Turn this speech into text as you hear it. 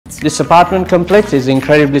This apartment complex is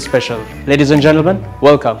incredibly special. Ladies and gentlemen,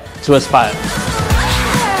 welcome to Aspire.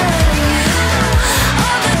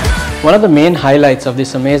 One of the main highlights of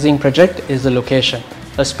this amazing project is the location.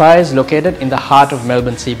 Aspire is located in the heart of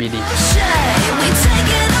Melbourne CBD.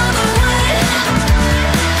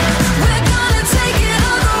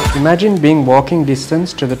 Imagine being walking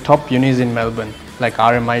distance to the top unis in Melbourne, like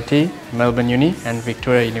RMIT, Melbourne Uni and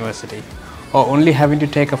Victoria University, or only having to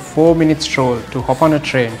take a 4-minute stroll to hop on a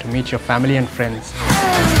train to meet your family and friends.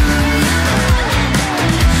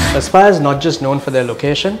 Aspire is not just known for their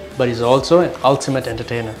location, but is also an ultimate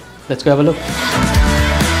entertainer. Let's go have a look.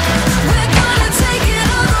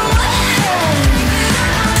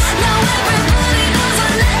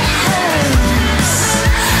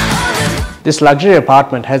 This luxury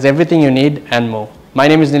apartment has everything you need and more. My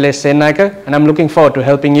name is Nilesh Senanayake and I'm looking forward to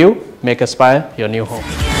helping you make Aspire your new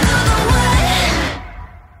home.